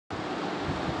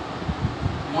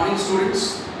Morning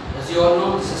students, as you all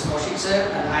know, this is Kaushik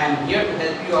sir and I am here to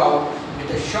help you out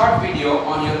with a short video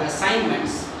on your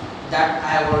assignments that I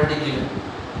have already given.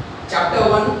 Chapter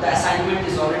 1, the assignment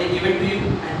is already given to you,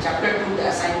 and Chapter 2, the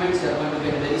assignments you are going to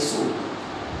get very soon.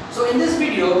 So in this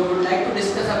video, we would like to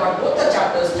discuss about both the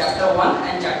chapters, Chapter 1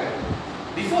 and Chapter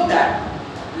 2. Before that,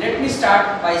 let me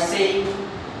start by saying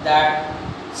that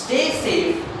stay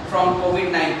safe from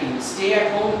COVID-19. Stay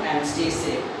at home and stay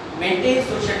safe. Maintain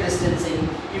social distancing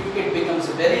if it becomes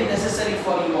very necessary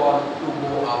for you all to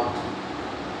go out.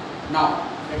 Now,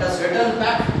 let us return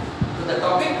back to the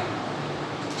topic.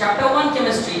 Chapter 1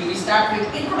 Chemistry, we start with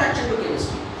Introduction to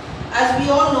Chemistry. As we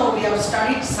all know, we have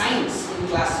studied science in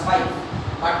class 5,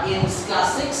 but in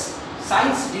class 6,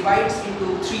 science divides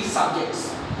into 3 subjects: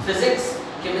 physics,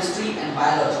 chemistry and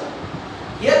biology.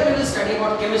 Here we will study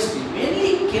about chemistry.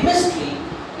 Mainly chemistry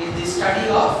is the study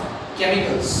of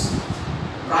chemicals,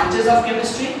 branches of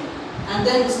chemistry, and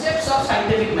then steps of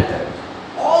scientific method.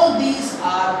 All these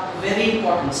are very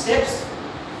important steps.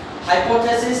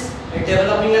 Hypothesis,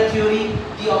 developing a theory,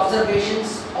 the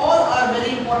observations, all are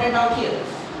very important out here.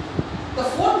 The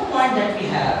fourth point that we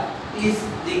have is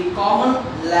the common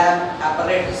lab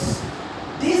apparatus.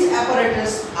 These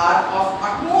apparatus are of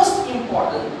utmost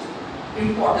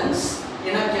importance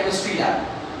in a chemistry lab.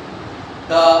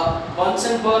 The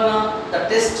Bunsen burner, the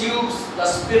test tubes, the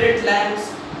spirit lamps,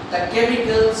 the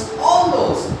chemicals, all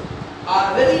those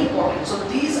are very important. So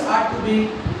these are to be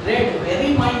read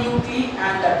very minutely,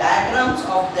 and the diagrams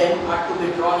of them are to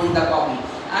be drawn in the copy,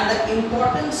 and the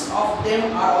importance of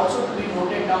them are also to be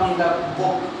noted down in the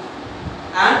book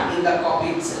and in the copy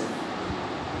itself.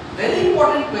 Very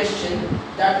important question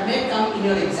that may come in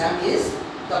your exam is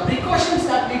the precautions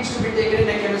that needs to be taken in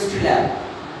a chemistry lab.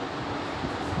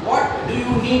 What do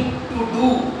you need to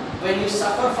do when you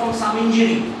suffer from some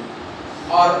injury,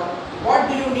 or what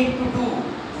do you need to do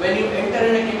when you enter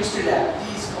in a chemistry lab?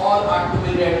 These all are to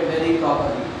be read very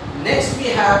properly. Next we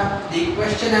have the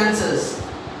question answers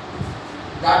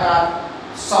that are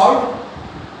solved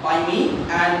by me,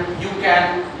 and you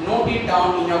can note it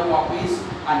down in your copies,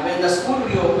 and when the school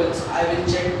reopens I will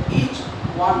check each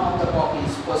one of the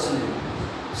copies personally.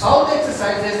 Solve the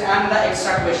exercises and the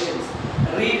extra questions.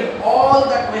 Read all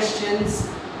the questions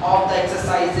of the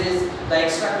exercises, the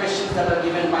extra questions that are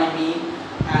given by me,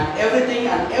 and everything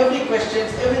and every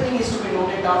questions, everything is to be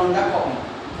noted down in the copy.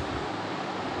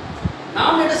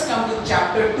 Now let us come to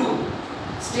Chapter 2,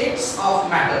 States of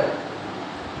Matter.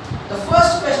 The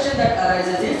first question that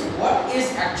arises is, what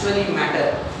is actually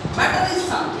matter? Matter is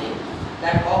something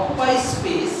that occupies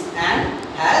space and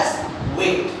has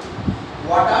weight.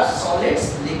 What are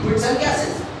solids, liquids and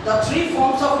gases? The 3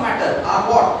 forms of matter are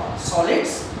what?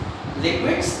 Solids,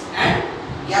 liquids and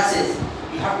gases.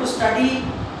 You have to study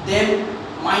them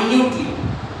minutely.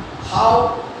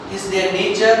 How is their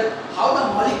nature, how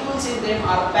the molecules in them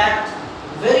are packed,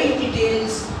 very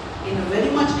details, in very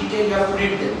much detail you have to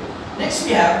read them. Next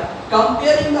we have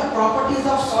comparing the properties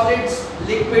of solids,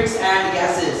 liquids and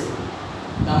gases.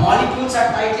 The molecules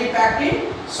are tightly packed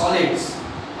in solids,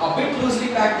 a bit loosely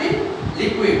packed in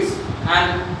liquids,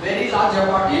 and very large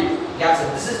part in gases.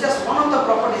 This is just one of the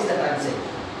properties that I am saying.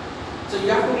 So you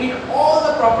have to read all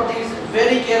the properties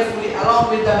very carefully along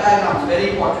with the diagrams, very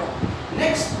important.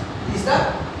 Next is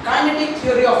the kinetic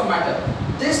theory of matter.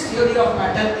 This theory of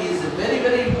matter is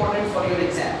very important for your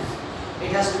exams.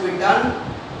 It has to be done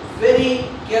very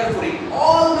carefully.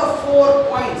 All the 4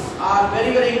 points are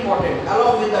very important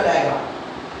along with the diagram.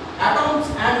 Atoms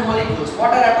and molecules.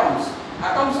 What are atoms?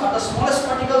 Atoms are the smallest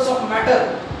particles of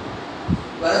matter,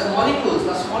 whereas molecules,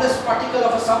 the smallest particle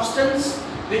of a substance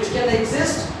which can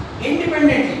exist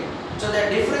independently. So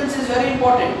the difference is very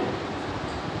important.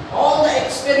 All the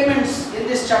experiments in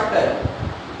this chapter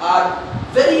are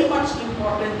very much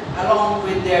important along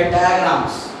with their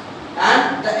diagrams,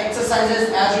 and the exercises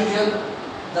as usual,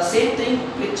 the same thing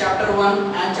with Chapter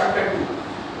 1 and Chapter 2.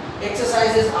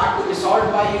 Exercises are to be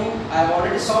solved by you. I have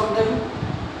already solved them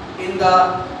in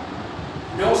the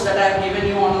notes that I have given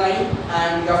you online,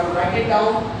 and you have to write it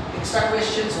down. Extra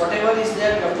questions, whatever is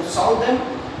there, you have to solve them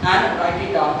and write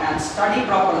it down and study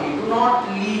properly. Do not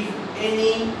leave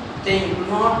anything, do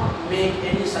not make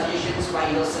any suggestions by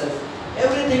yourself.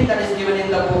 Everything that is given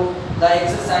in the book, the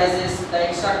exercises, the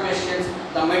extra questions,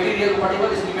 the material,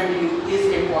 whatever is given to you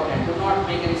is important. Do not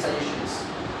make any suggestions.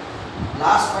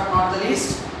 Last but not the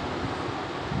least,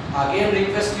 again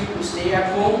request you to stay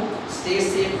at home, stay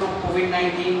safe from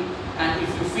COVID-19, and if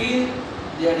you feel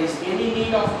there is any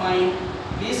need of mine,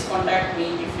 please contact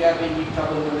me if you have any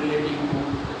trouble relating to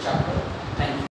the chapter.